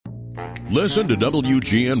Listen to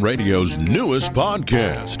WGN Radio's newest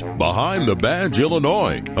podcast, Behind the Badge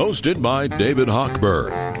Illinois, hosted by David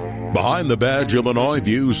Hochberg. Behind the Badge Illinois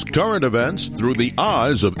views current events through the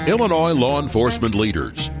eyes of Illinois law enforcement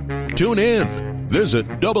leaders. Tune in. Visit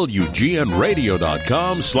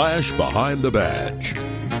WGNradio.com/Behind the Badge.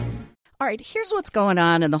 All right, here's what's going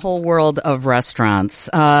on in the whole world of restaurants.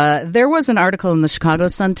 There was an article in the Chicago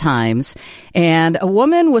Sun-Times, and a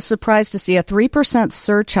woman was surprised to see a 3%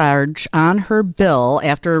 surcharge on her bill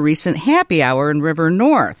after a recent happy hour in River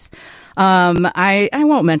North. I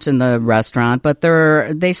won't mention the restaurant, but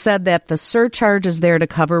they said that the surcharge is there to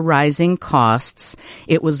cover rising costs.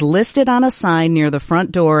 It was listed on a sign near the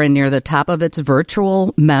front door and near the top of its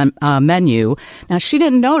virtual menu. Now, she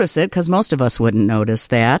didn't notice it because most of us wouldn't notice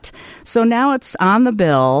that. So now it's on the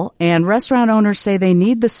bill, and restaurant owners say they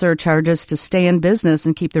need the surcharges to stay in business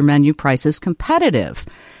and keep their menu prices competitive.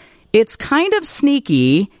 It's kind of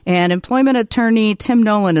sneaky, and employment attorney Tim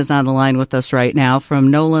Nolan is on the line with us right now from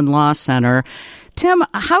Nolan Law Center. Tim,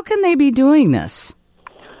 how can they be doing this?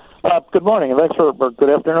 Good morning, and good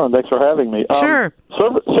afternoon. Thanks for having me. Sure.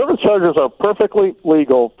 Service charges are perfectly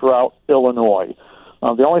legal throughout Illinois.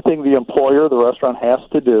 The only thing the employer, the restaurant, has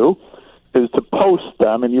to do is to post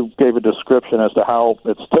them, and you gave a description as to how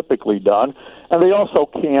it's typically done. And they also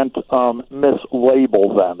can't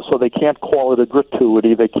mislabel them, so they can't call it a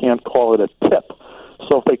gratuity, they can't call it a tip.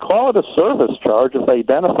 So if they call it a service charge, if they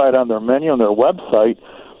identify it on their menu and their website,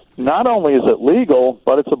 not only is it legal,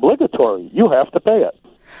 but it's obligatory. You have to pay it.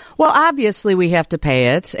 Well, obviously we have to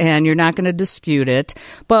pay it, and you're not going to dispute it.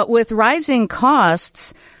 But with rising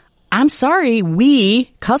costs, I'm sorry,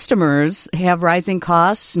 we customers have rising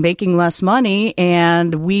costs, making less money,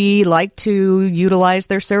 and we like to utilize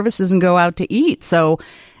their services and go out to eat. So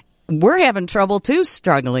we're having trouble, too,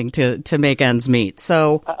 struggling to make ends meet.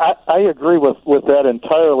 So I agree with that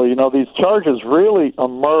entirely. You know, these charges really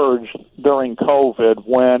emerged during COVID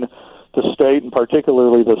when the state, and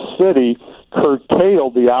particularly the city,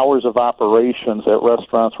 curtailed the hours of operations that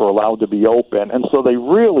restaurants were allowed to be open. And so they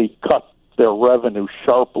really cut their revenue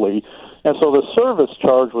sharply. And so the service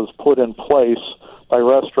charge was put in place by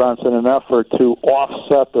restaurants in an effort to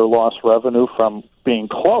offset their lost revenue from being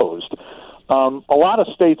closed. A lot of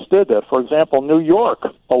states did that. For example, New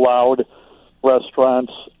York allowed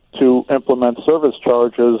restaurants to implement service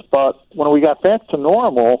charges, but when we got back to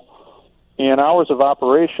normal and hours of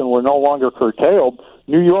operation were no longer curtailed,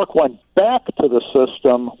 New York went back to the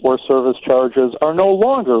system where service charges are no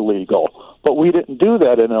longer legal. But we didn't do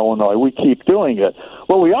that in Illinois. We keep doing it.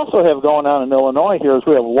 What we also have going on in Illinois here is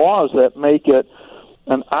we have laws that make it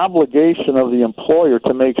an obligation of the employer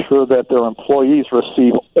to make sure that their employees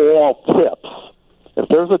receive all tips. If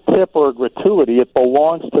there's a tip or a gratuity, it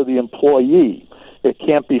belongs to the employee. It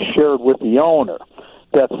can't be shared with the owner.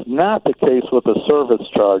 That's not the case with a service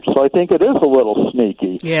charge. So I think it is a little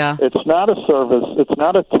sneaky. Yeah. It's not a service. It's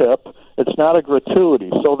not a tip. It's not a gratuity.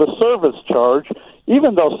 So the service charge,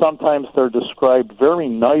 even though sometimes they're described very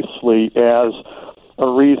nicely as a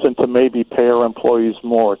reason to maybe pay our employees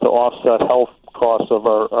more, to offset health costs of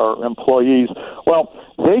our employees, well,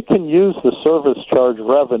 they can use the service charge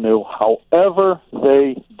revenue however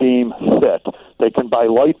they deem fit. They can buy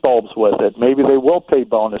light bulbs with it. Maybe they will pay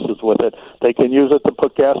bonuses with it. They can use it to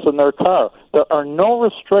put gas in their car. There are no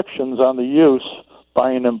restrictions on the use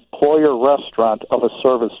by an employer restaurant of a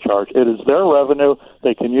service charge. It is their revenue.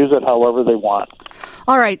 They can use it however they want.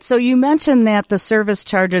 All right. So you mentioned that the service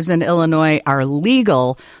charges in Illinois are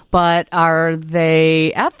legal, but are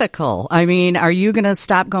they ethical? I mean, are you going to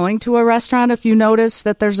stop going to a restaurant if you notice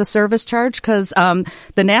that there's a service charge? Because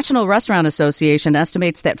the National Restaurant Association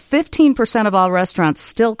estimates that 15% of all restaurants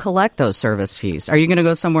still collect those service fees. Are you going to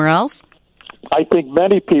go somewhere else? I think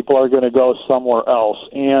many people are going to go somewhere else.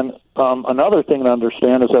 And another thing to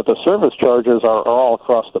understand is that the service charges are all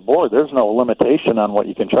across the board. There's no limitation on what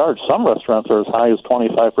you can charge. Some restaurants are as high as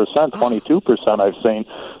 25%, 22% I've seen.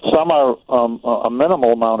 Some are a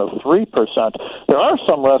minimal amount of 3%. There are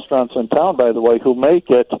some restaurants in town, by the way, who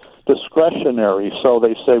make it discretionary. So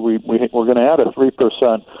they say we're going to add a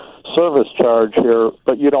 3% service charge here,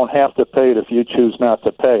 but you don't have to pay it if you choose not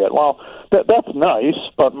to pay it. Well, that's nice,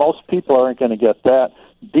 but most people aren't going to get that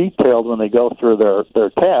detailed when they go through their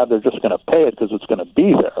tab. They're just going to pay it because it's going to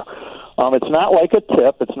be there. It's not like a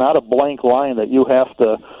tip. It's not a blank line that you have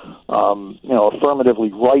to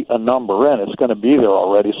affirmatively write a number in. It's going to be there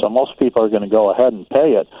already, so most people are going to go ahead and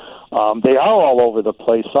pay it. They are all over the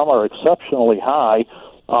place. Some are exceptionally high.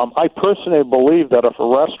 I personally believe that if a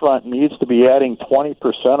restaurant needs to be adding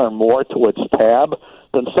 20% or more to its tab,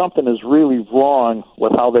 then something is really wrong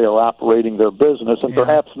with how they are operating their business, and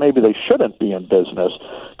perhaps maybe they shouldn't be in business,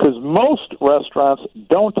 because most restaurants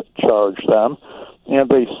don't charge them, and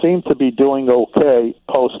they seem to be doing okay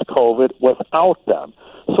post-COVID without them.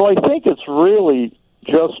 So I think it's really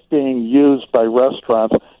just being used by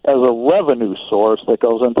restaurants as a revenue source that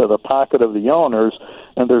goes into the pocket of the owners,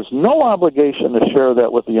 and there's no obligation to share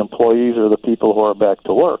that with the employees or the people who are back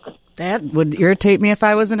to work. That would irritate me if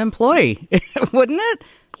I was an employee, wouldn't it?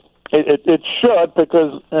 It should,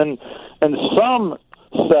 because in some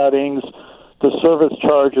settings, the service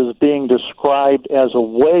charge is being described as a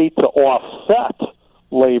way to offset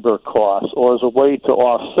labor costs or as a way to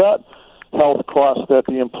offset health costs that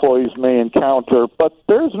the employees may encounter, but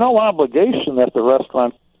there's no obligation that the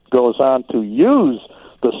restaurant goes on to use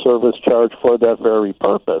the service charge for that very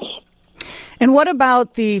purpose. And what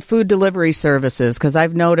about the food delivery services? Because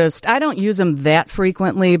I've noticed, I don't use them that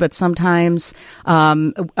frequently, but sometimes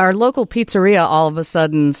our local pizzeria all of a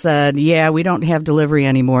sudden said, yeah, we don't have delivery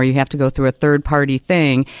anymore. You have to go through a third-party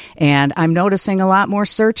thing. And I'm noticing a lot more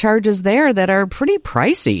surcharges there that are pretty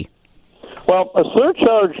pricey. Well, a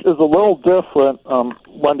surcharge is a little different,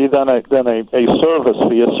 Wendy, than a service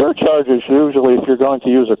fee. A surcharge is usually if you're going to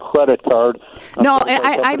use a credit card. No,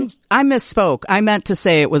 I misspoke. I meant to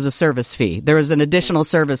say it was a service fee. There was an additional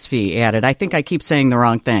service fee added. I think I keep saying the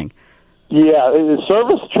wrong thing. Yeah, a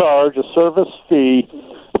service charge, a service fee,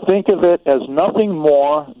 think of it as nothing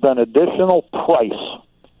more than additional price,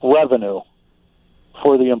 revenue,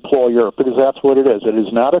 for the employer, because that's what it is. It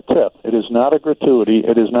is not a tip. It is not a gratuity.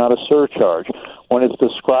 It is not a surcharge. When it's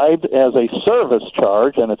described as a service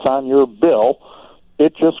charge and it's on your bill,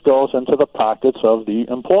 it just goes into the pockets of the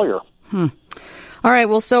employer. All right.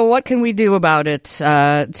 Well, so what can we do about it,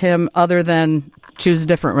 Tim, other than choose a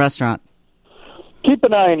different restaurant? Keep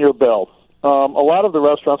an eye on your bill. A lot of the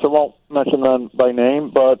restaurants, I won't mention them by name,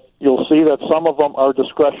 but you'll see that some of them are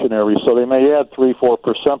discretionary, so they may add 3-4%,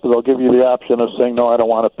 but they'll give you the option of saying, no, I don't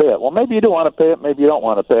want to pay it. Well, maybe you do want to pay it, maybe you don't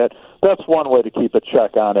want to pay it. That's one way to keep a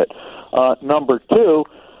check on it. Number two,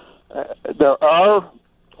 there are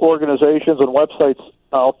organizations and websites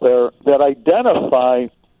out there that identify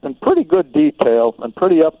in pretty good detail and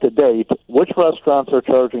pretty up-to-date which restaurants are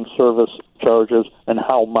charging service charges and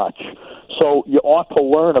how much. So you ought to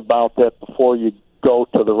learn about that before you go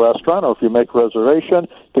to the restaurant, or if you make a reservation,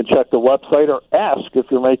 you can check the website or ask if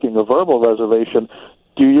you're making a verbal reservation,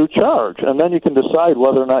 do you charge? And then you can decide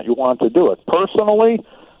whether or not you want to do it. Personally,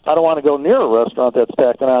 I don't want to go near a restaurant that's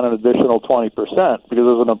tacking on an additional 20% because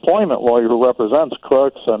as an employment lawyer who represents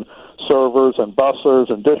clerks and servers and bussers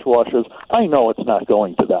and dishwashers, I know it's not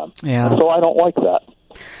going to them. Yeah. And so I don't like that.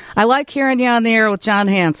 I like hearing you on the air with John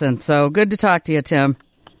Hansen, so good to talk to you, Tim.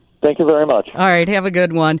 Thank you very much. All right, have a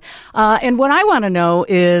good one. And what I want to know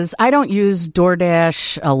is, I don't use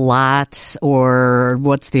DoorDash a lot, or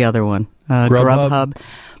what's the other one? Grubhub.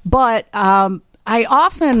 But I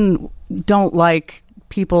often don't like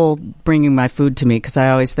people bringing my food to me because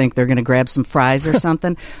I always think they're going to grab some fries or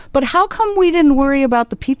something. But how come we didn't worry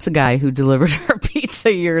about the pizza guy who delivered our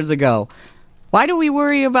pizza years ago? Why do we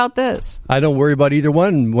worry about this? I don't worry about either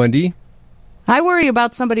one, Wendy. I worry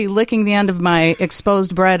about somebody licking the end of my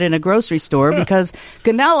exposed bread in a grocery store because,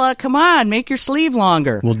 Ganella, come on, make your sleeve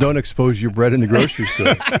longer. Well, don't expose your bread in the grocery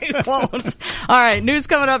store. I won't. All right, news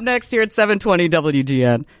coming up next here at 720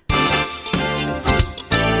 WGN.